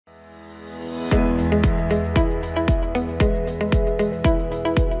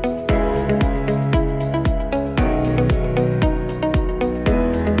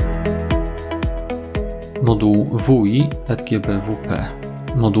moduł WIFI RGBW.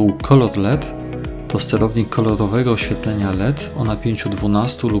 Moduł kolor LED to sterownik kolorowego oświetlenia LED o napięciu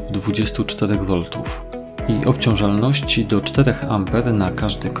 12 lub 24 V i obciążalności do 4 A na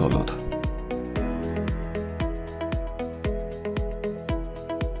każdy kolor.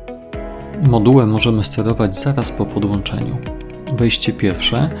 Modułem możemy sterować zaraz po podłączeniu. Wejście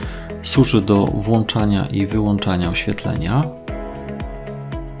pierwsze służy do włączania i wyłączania oświetlenia.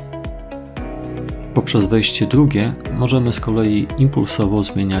 Poprzez wejście drugie możemy z kolei impulsowo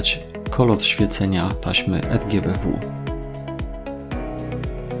zmieniać kolor świecenia taśmy RGBW.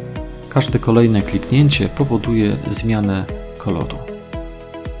 Każde kolejne kliknięcie powoduje zmianę koloru.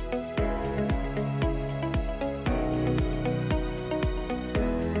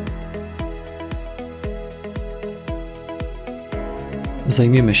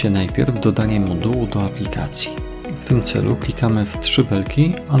 Zajmiemy się najpierw dodaniem modułu do aplikacji. W tym celu klikamy w 3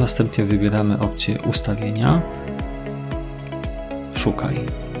 belki, a następnie wybieramy opcję Ustawienia, Szukaj.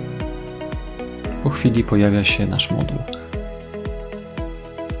 Po chwili pojawia się nasz moduł.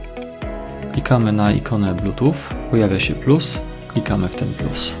 Klikamy na ikonę Bluetooth, pojawia się plus, klikamy w ten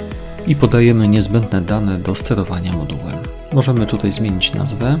plus i podajemy niezbędne dane do sterowania modułem. Możemy tutaj zmienić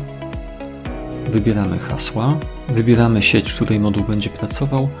nazwę, wybieramy hasła, wybieramy sieć, w której moduł będzie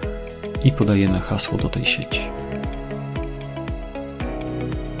pracował i podajemy hasło do tej sieci.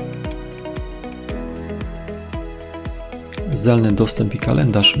 Zdalny dostęp i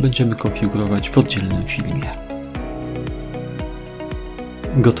kalendarz będziemy konfigurować w oddzielnym filmie.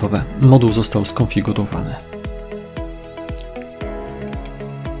 Gotowe. Moduł został skonfigurowany.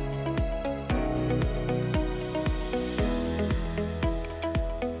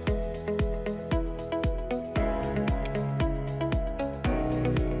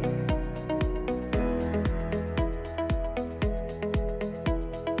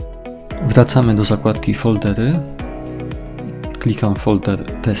 Wracamy do zakładki foldery. Klikam folder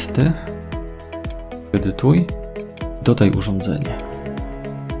testy, edytuj, dodaj urządzenie.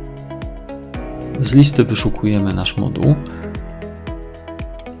 Z listy wyszukujemy nasz moduł,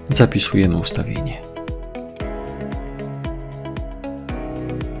 zapisujemy ustawienie.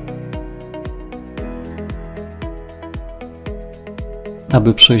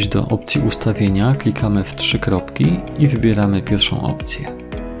 Aby przejść do opcji ustawienia, klikamy w 3 kropki i wybieramy pierwszą opcję.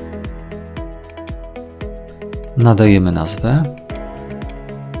 Nadajemy nazwę.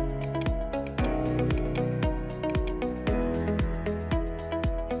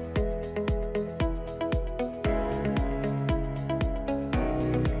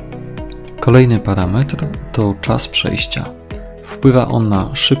 Kolejny parametr to czas przejścia. Wpływa on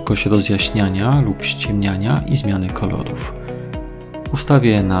na szybkość rozjaśniania lub ściemniania i zmiany kolorów.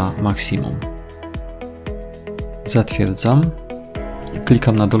 Ustawię na maksimum. Zatwierdzam.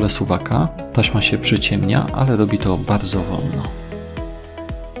 Klikam na dole suwaka. Taśma się przyciemnia, ale robi to bardzo wolno.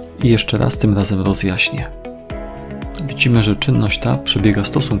 I jeszcze raz, tym razem rozjaśnię. Widzimy, że czynność ta przebiega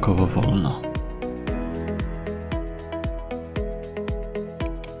stosunkowo wolno.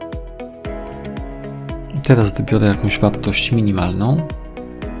 Teraz wybiorę jakąś wartość minimalną.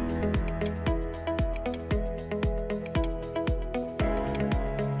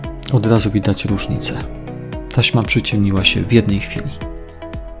 Od razu widać różnicę. Taśma przyciemniła się w jednej chwili.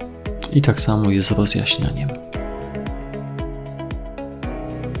 I tak samo jest z rozjaśnianiem.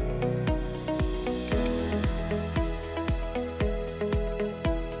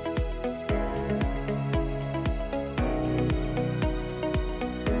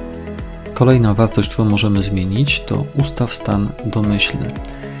 Kolejna wartość, którą możemy zmienić, to ustaw stan domyślny.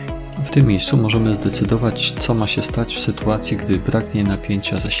 W tym miejscu możemy zdecydować, co ma się stać w sytuacji, gdy braknie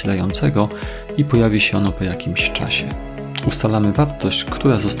napięcia zasilającego i pojawi się ono po jakimś czasie. Ustalamy wartość,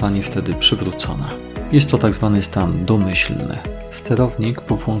 która zostanie wtedy przywrócona. Jest to tak zwany stan domyślny. Sterownik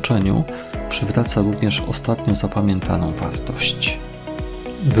po włączeniu przywraca również ostatnio zapamiętaną wartość.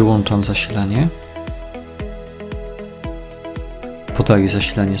 Wyłączam zasilanie. Podaję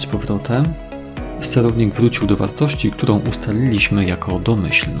zasilanie z powrotem. Sterownik wrócił do wartości, którą ustaliliśmy jako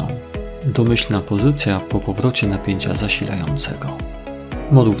domyślną. Domyślna pozycja po powrocie napięcia zasilającego.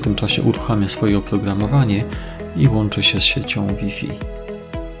 Moduł w tym czasie uruchamia swoje oprogramowanie i łączy się z siecią Wi-Fi.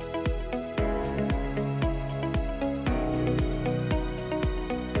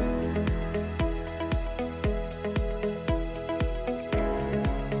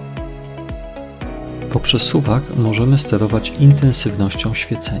 Poprzez suwak możemy sterować intensywnością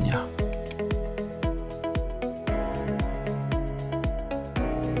świecenia.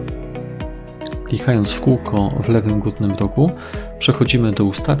 Klikając w kółko w lewym górnym rogu, przechodzimy do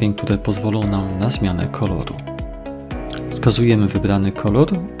ustawień, które pozwolą nam na zmianę koloru. Wskazujemy wybrany kolor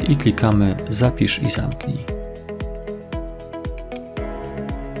i klikamy Zapisz i zamknij.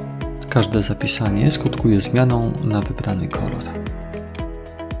 Każde zapisanie skutkuje zmianą na wybrany kolor.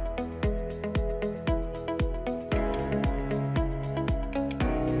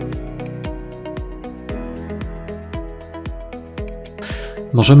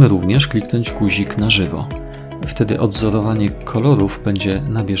 Możemy również kliknąć guzik na żywo. Wtedy odzorowanie kolorów będzie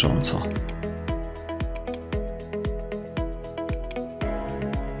na bieżąco.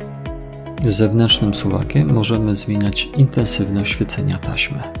 Z zewnętrznym suwakiem możemy zmieniać intensywność świecenia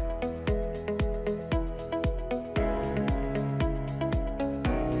taśmy.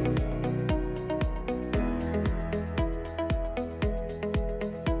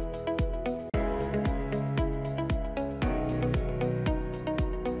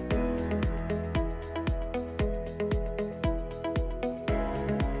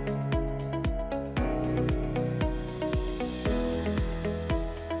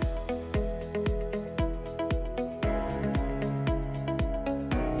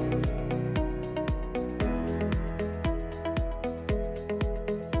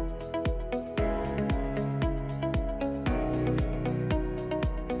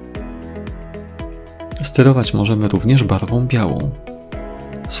 Sterować możemy również barwą białą.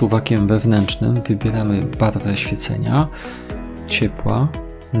 Suwakiem wewnętrznym wybieramy barwę świecenia, ciepła,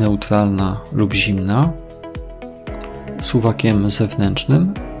 neutralna lub zimna. Suwakiem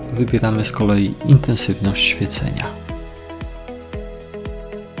zewnętrznym wybieramy z kolei intensywność świecenia.